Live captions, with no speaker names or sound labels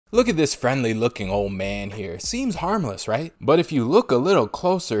Look at this friendly looking old man here. Seems harmless, right? But if you look a little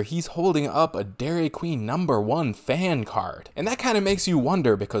closer, he's holding up a Dairy Queen #1 fan card. And that kind of makes you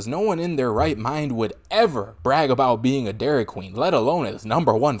wonder, because no one in their right mind would ever brag about being a Dairy Queen, let alone as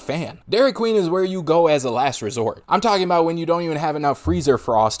 #1 fan. Dairy Queen is where you go as a last resort. I'm talking about when you don't even have enough freezer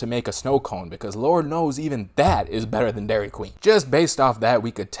frost to make a snow cone, because Lord knows even that is better than Dairy Queen. Just based off that,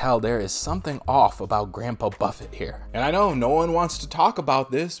 we could tell there is something off about Grandpa Buffett here. And I know no one wants to talk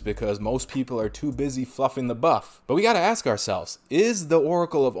about this because most people are too busy fluffing the buff. But we gotta ask ourselves, is the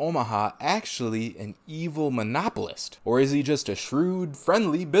Oracle of Omaha actually an evil monopolist? Or is he just a shrewd,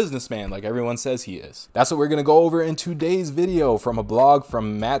 friendly businessman like everyone says he is? That's what we're gonna go over in today's video from a blog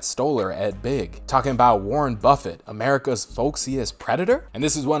from Matt Stoller at Big, talking about Warren Buffett, America's folksiest predator. And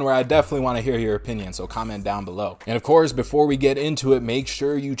this is one where I definitely want to hear your opinion, so comment down below. And of course, before we get into it, make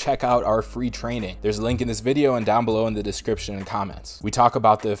sure you check out our free training. There's a link in this video and down below in the description and comments. We talk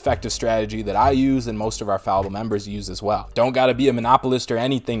about the effective strategy that I use and most of our Fallible members use as well. Don't gotta be a monopolist or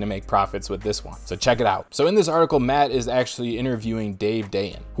anything to make profits with this one, so check it out. So in this article, Matt is actually interviewing Dave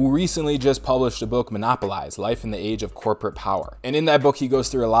Dayen, who recently just published a book, Monopolize: Life in the Age of Corporate Power. And in that book, he goes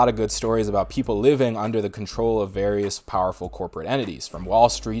through a lot of good stories about people living under the control of various powerful corporate entities, from Wall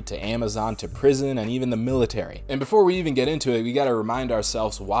Street to Amazon to prison and even the military. And before we even get into it, we gotta remind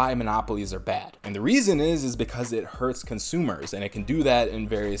ourselves why monopolies are bad. And the reason is because it hurts consumers, and it can do that in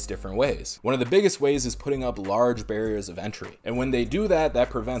various different ways. One of the biggest ways is putting up large barriers of entry. And when they do that, that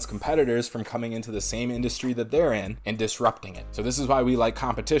prevents competitors from coming into the same industry that they're in and disrupting it. So this is why we like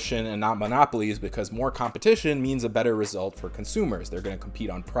competition and not monopolies, because more competition means a better result for consumers. They're going to compete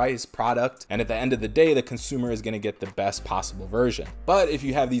on price, product, and at the end of the day, the consumer is going to get the best possible version. But if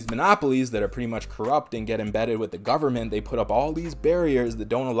you have these monopolies that are pretty much corrupt and get embedded with the government, they put up all these barriers that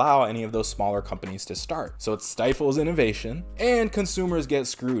don't allow any of those smaller companies to start. So it stifles innovation, and consumers get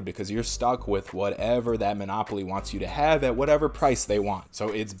screwed because you're stuck with whatever that monopoly wants you to have at whatever price they want. So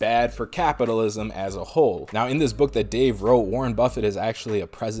it's bad for capitalism as a whole. Now, in this book that Dave wrote, Warren Buffett is actually a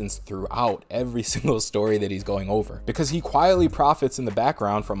presence throughout every single story that he's going over, because he quietly profits in the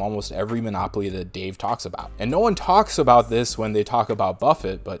background from almost every monopoly that Dave talks about. And no one talks about this when they talk about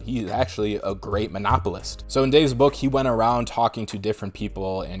Buffett, but he's actually a great monopolist. So in Dave's book, he went around talking to different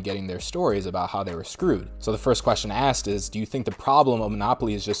people and getting their stories about how they were screwed. So the first question asked is, do you think the problem of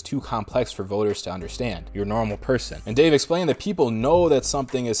monopoly is just too complex for voters to understand? You're a normal person. And Dave explained that people know that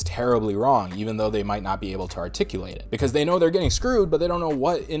something is terribly wrong, even though they might not be able to articulate it, because they know they're getting screwed, but they don't know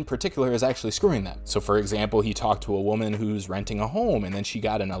what in particular is actually screwing them. So for example, he talked to a woman who's renting a home, and then she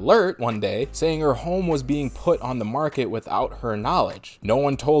got an alert one day saying her home was being put on the market without her knowledge. No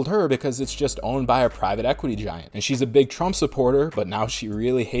one told her because it's just owned by a private equity giant. And she's a big Trump supporter, but now she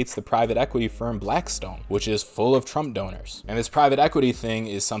really hates the private equity firm Blackstone, which is full of Trump donors. And this private equity thing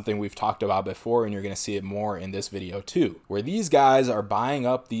is something we've talked about before, and you're going to see it more in this video too, where these guys are buying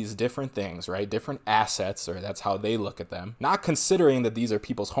up these different things, right? Different assets, or that's how they look at them, not considering that these are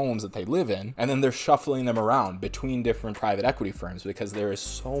people's homes that they live in, and then they're shuffling them around between different private equity firms because there is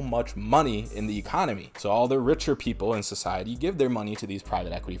so much money in the economy. So all the richer people in society give their money to these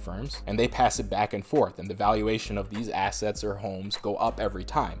private equity firms, and they pass it back and forth, and the valuation of these assets or homes go up every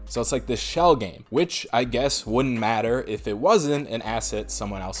time. So it's like this shell game, which I guess wouldn't matter if it wasn't an asset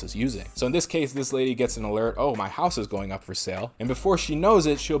someone else is using. So in this case, this lady gets an alert, oh, my house is going up for sale, and before she knows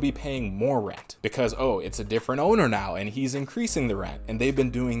it, she'll be paying more rent because, oh, it's a different owner now and he's increasing the rent. And they've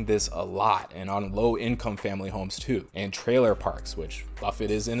been doing this a lot, and on low income family homes too, and trailer parks, which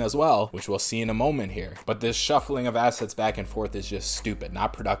Buffett is in as well, which we'll see in a moment here. But this shuffling of assets back and forth is just stupid,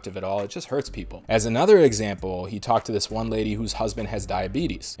 not productive at all. It just hurts people. As another example, he talked to this one lady whose husband has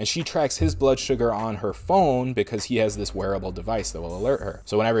diabetes, and she tracks his blood sugar on her phone because he has this wearable device that will alert her.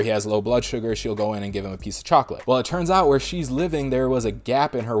 So whenever he has low blood sugar, she'll go in and give him a piece of chocolate. Well, it turns out where she's living, there was a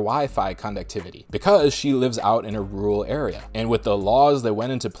gap in her Wi-Fi conductivity because she lives out in a rural area. And with the laws that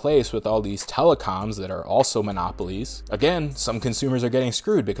went into place with all these telecoms that are also monopolies, again, some consumers are getting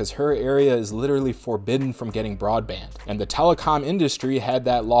screwed because her area is literally forbidden from getting broadband. And the telecom industry had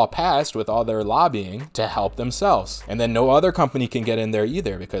that law passed with all their lobbying to help themselves. And then no other company can get in there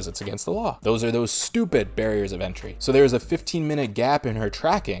either because it's against the law. Those are those stupid barriers of entry. So there was a 15-minute gap in her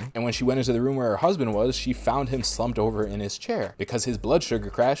tracking, and when she went into the room where her husband was, she found him slumped over in his chair because his blood sugar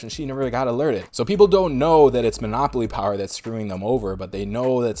crashed and she never got alerted. So people don't know that it's monopoly power that's screwing them over, but they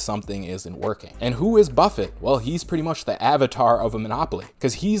know that something isn't working. And who is Buffett? Well, he's pretty much the avatar of a monopoly monopoly,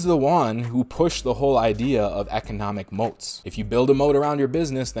 because he's the one who pushed the whole idea of economic moats. If you build a moat around your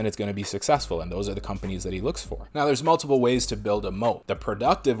business, then it's going to be successful, and those are the companies that he looks for. Now, there's multiple ways to build a moat. The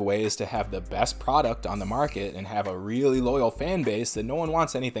productive way is to have the best product on the market and have a really loyal fan base that no one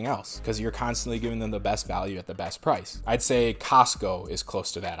wants anything else, because you're constantly giving them the best value at the best price. I'd say Costco is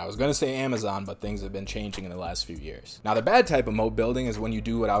close to that. I was going to say Amazon, but things have been changing in the last few years. Now, the bad type of moat building is when you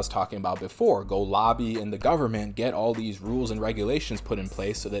do what I was talking about before, go lobby in the government, get all these rules and regulations put in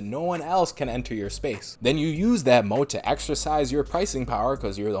place so that no one else can enter your space. Then you use that moat to exercise your pricing power,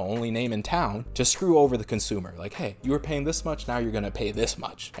 because you're the only name in town, to screw over the consumer. Like, hey, you were paying this much, now you're going to pay this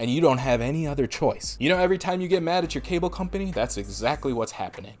much, and you don't have any other choice. You know, every time you get mad at your cable company, that's exactly what's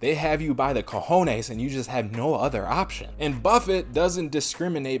happening. They have you by the cojones and you just have no other option. And Buffett doesn't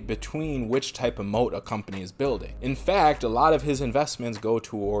discriminate between which type of moat a company is building. In fact, a lot of his investments go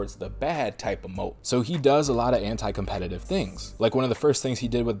towards the bad type of moat. So he does a lot of anti-competitive things. Like, one of the first things he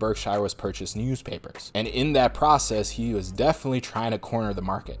did with Berkshire was purchase newspapers. And in that process, he was definitely trying to corner the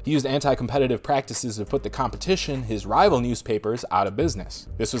market. He used anti-competitive practices to put the competition, his rival newspapers, out of business.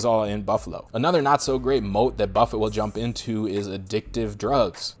 This was all in Buffalo. Another not so great moat that Buffett will jump into is addictive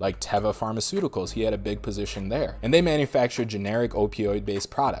drugs, like Teva Pharmaceuticals. He had a big position there. And they manufacture generic opioid-based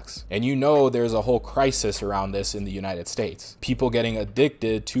products. And you know there's a whole crisis around this in the United States. People getting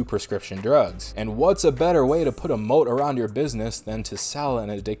addicted to prescription drugs. And what's a better way to put a moat around your business than to sell an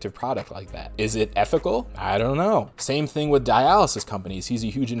addictive product like that? Is it ethical? I don't know. Same thing with dialysis companies. He's a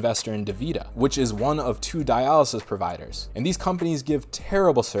huge investor in DaVita, which is one of 2 dialysis providers. And these companies give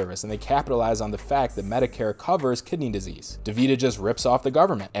terrible service, and they capitalize on the fact that Medicare covers kidney disease. DaVita just rips off the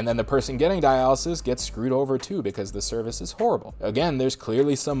government, and then the person getting dialysis gets screwed over too because the service is horrible. Again, there's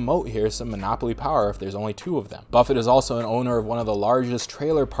clearly some moat here, some monopoly power if there's only 2 of them. Buffett is also an owner of one of the largest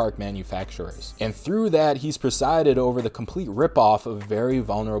trailer park manufacturers, and through that he's presided over the complete ripoff of very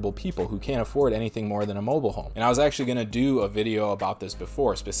vulnerable people who can't afford anything more than a mobile home. And I was actually going to do a video about this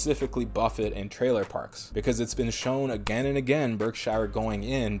before, specifically Buffett and trailer parks, because it's been shown again and again Berkshire going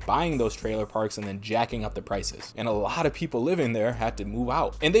in, buying those trailer parks, and then jacking up the prices. And a lot of people living there had to move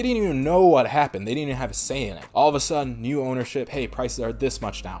out, and they didn't even know what happened. They didn't even have a say in it. All of a sudden, new ownership, hey, prices are this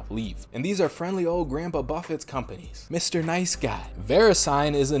much now, leave. And these are friendly old Grandpa Buffett's companies. Mr. Nice Guy.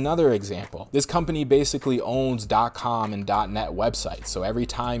 VeriSign is another example. This company basically owns .com and .net websites. So every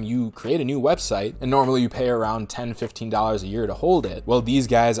time you create a new website, and normally you pay around $10, $15 a year to hold it, well, these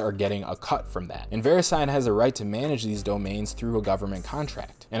guys are getting a cut from that. And VeriSign has a right to manage these domains through a government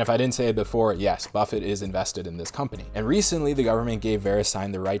contract. And if I didn't say it before, yes, Buffett is invested in this company. And recently, the government gave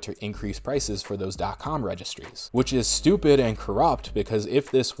VeriSign the right to increase prices for those .com registries, which is stupid and corrupt, because if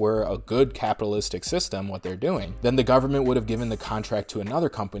this were a good capitalistic system, what they're doing, then the government would have given the contract to another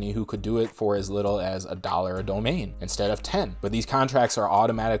company who could do it for as little as $1 a domain instead of 10. But these contracts are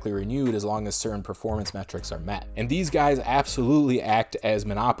automatically renewed as long as certain performance metrics are met. And these guys absolutely act as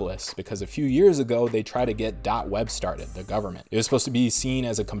monopolists, because a few years ago, they tried to get .web started, the government. It was supposed to be seen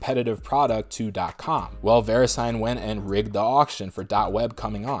as a competitive product to .com. Well, VeriSign went and rigged the auction for .web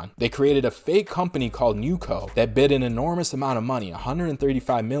coming on. They created a fake company called Newco that bid an enormous amount of money,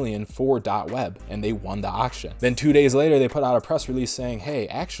 $135 million for .web, and they won the auction. Then 2 days later, they put out a press release saying, hey,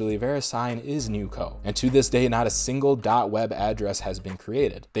 actually, VeriSign is Newco. And to this day, not a single .web address has been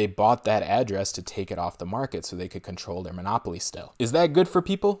created. They bought that address to take it off the market so they could control their monopoly still. Is that good for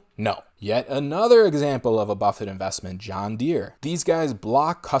people? No. Yet another example of a Buffett investment, John Deere. These guys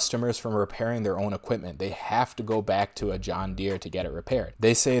block customers from repairing their own equipment. They have to go back to a John Deere to get it repaired.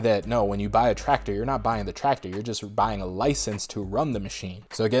 They say that, no, when you buy a tractor, you're not buying the tractor, you're just buying a license to run the machine.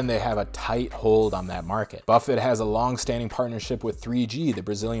 So again, they have a tight hold on that market. Buffett has a long-standing partnership with 3G, the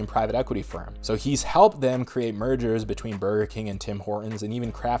Brazilian private equity firm. So he's helped them create mergers between Burger King and Tim Hortons, and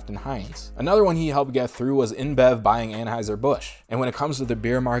even Kraft and Heinz. Another one he helped get through was InBev buying Anheuser-Busch. And when it comes to the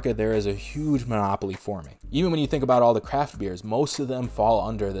beer market, there is a huge monopoly forming. Even when you think about all the craft beers, most of them fall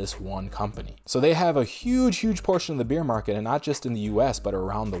under this one company. So they have a huge portion of the beer market, and not just in the US, but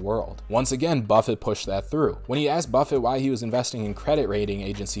around the world. Once again, Buffett pushed that through. When he asked Buffett why he was investing in credit rating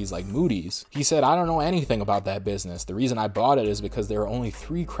agencies like Moody's, he said, I don't know anything about that business. The reason I bought it is because there are only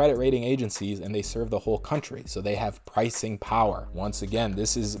 3 credit rating agencies and they serve the whole country. So they have pricing power. Once again,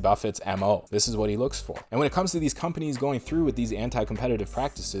 this is Buffett's MO. This is what he looks for. And when it comes to these companies going through with these anti-competitive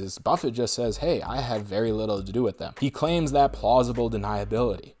practices, cases, Buffett just says, hey, I have very little to do with them. He claims that plausible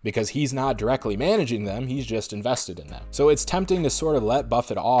deniability because he's not directly managing them, he's just invested in them. So it's tempting to sort of let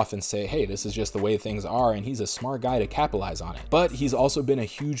Buffett off and say, hey, this is just the way things are, and he's a smart guy to capitalize on it. But he's also been a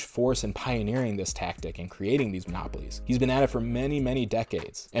huge force in pioneering this tactic and creating these monopolies. He's been at it for many, many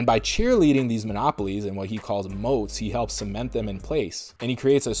decades. And by cheerleading these monopolies and what he calls moats, he helps cement them in place. And he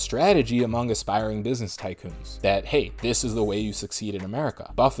creates a strategy among aspiring business tycoons that, hey, this is the way you succeed in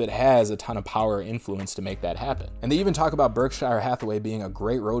America. Buffett has a ton of power and influence to make that happen. And they even talk about Berkshire Hathaway being a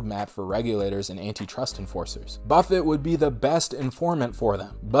great roadmap for regulators and antitrust enforcers. Buffett would be the best informant for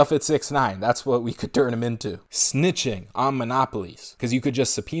them. Buffett 6'9", that's what we could turn him into. Snitching on monopolies. Because you could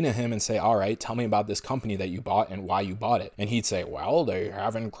just subpoena him and say, all right, tell me about this company that you bought and why you bought it. And he'd say, well, they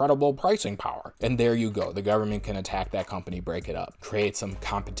have incredible pricing power. And there you go. The government can attack that company, break it up, create some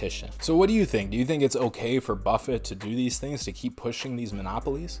competition. So what do you think? Do you think it's okay for Buffett to do these things, to keep pushing these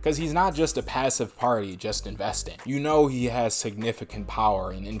monopolies? Because he's not just a passive party just investing. You know, he has significant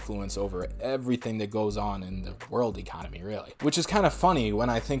power and influence over everything that goes on in the world economy, really. Which is kind of funny when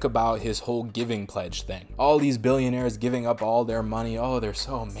I think about his whole giving pledge thing. All these billionaires giving up all their money, oh, they're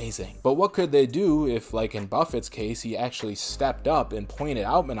so amazing. But what could they do if, like in Buffett's case, he actually stepped up and pointed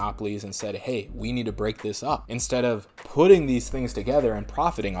out monopolies and said, hey, we need to break this up, instead of putting these things together and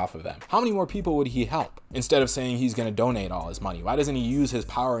profiting off of them? How many more people would he help? Instead of saying he's going to donate all his money, why doesn't he use his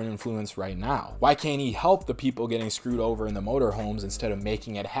power and influence right now? Why can't he help the people getting screwed over in the motorhomes instead of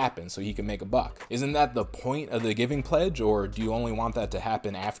making it happen so he can make a buck? Isn't that the point of the giving pledge, or do you only want that to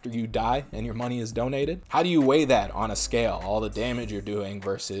happen after you die and your money is donated? How do you weigh that on a scale, all the damage you're doing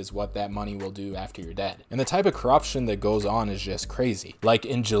versus what that money will do after you're dead? And the type of corruption that goes on is just crazy. Like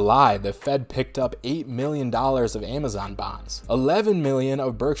in July, the Fed picked up $8 million of Amazon bonds, 11 million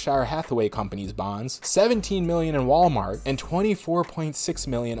of Berkshire Hathaway Company's bonds, 17 million in Walmart, and 24.6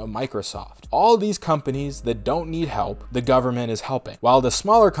 million of Microsoft. All these companies that don't need help, the government is helping. While the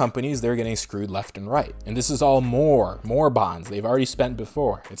smaller companies, they're getting screwed left and right. And this is all more bonds they've already spent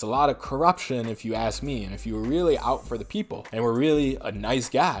before. It's a lot of corruption if you ask me. And if you were really out for the people and were really a nice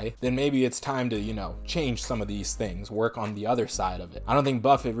guy, then maybe it's time to, you know, change some of these things, work on the other side of it. I don't think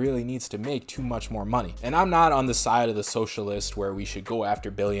Buffett really needs to make too much more money. And I'm not on the side of the socialist where we should go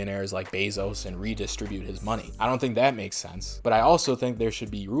after billionaires like Bezos and redistribute his money. I don't think that makes sense. But I also think there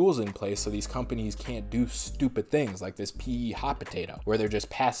should be rules in place so these companies can't do stupid things like this PE hot potato, where they're just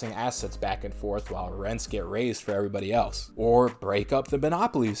passing assets back and forth while rents get raised for everybody else. Or break up the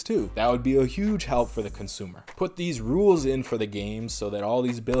monopolies too. That would be a huge help for the consumer. Put these rules in for the games so that all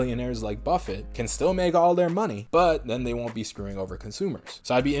these billionaires like Buffett can still make all their money, but then they won't be screwing over consumers.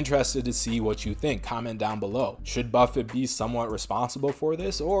 So I'd be interested to see what you think. Comment down below. Should Buffett be somewhat responsible for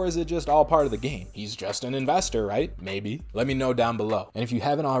this, or is it just all part of the game? He's just an investor, right? Maybe. Let me know down below. And if you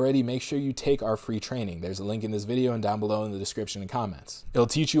haven't already, make sure you take our free training. There's a link in this video and down below in the description and comments. It'll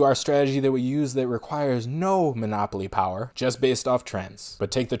teach you our strategy that we use that requires no monopoly power, just based off trends.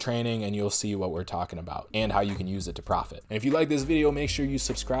 But take the training and you'll see what we're talking about and how you can use it to profit. And if you like this video, make sure you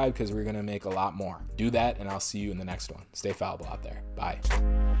subscribe because we're going to make a lot more. Do that and I'll see you in the next one. Stay fallible out there. Bye.